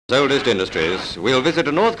Oldest industries, we'll visit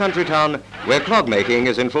a north country town where clog making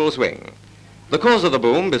is in full swing. The cause of the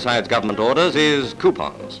boom, besides government orders, is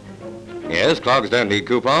coupons. Yes, clogs don't need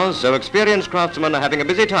coupons, so experienced craftsmen are having a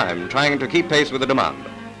busy time trying to keep pace with the demand.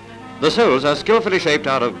 The soles are skillfully shaped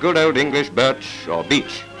out of good old English birch or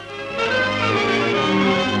beech.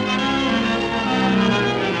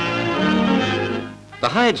 The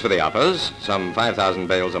hides for the uppers, some 5,000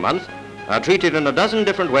 bales a month, are treated in a dozen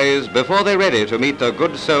different ways before they're ready to meet the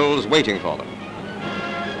good souls waiting for them.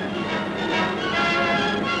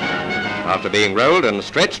 After being rolled and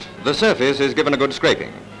stretched, the surface is given a good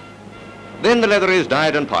scraping. Then the leather is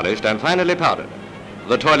dyed and polished and finally powdered.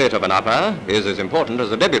 The toilet of an upper is as important as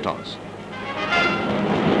the debutante's.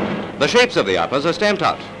 The shapes of the uppers are stamped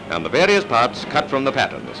out and the various parts cut from the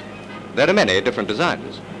patterns. There are many different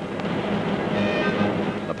designs.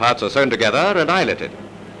 The parts are sewn together and eyeletted,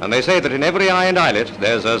 and they say that in every eye and eyelet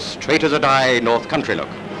there's a straight as a die north country look.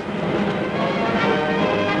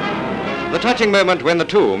 The touching moment when the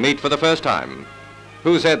two meet for the first time.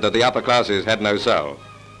 Who said that the upper classes had no soul?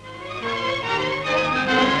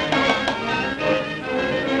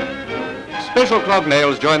 Special clog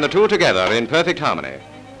nails join the two together in perfect harmony.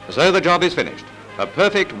 So the job is finished. A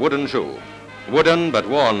perfect wooden shoe. Wooden but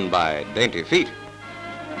worn by dainty feet.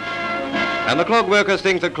 And the clog workers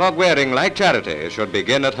think that clog wearing, like charity, should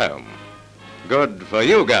begin at home. Good for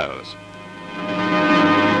you, girls.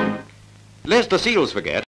 Lest the seals forget,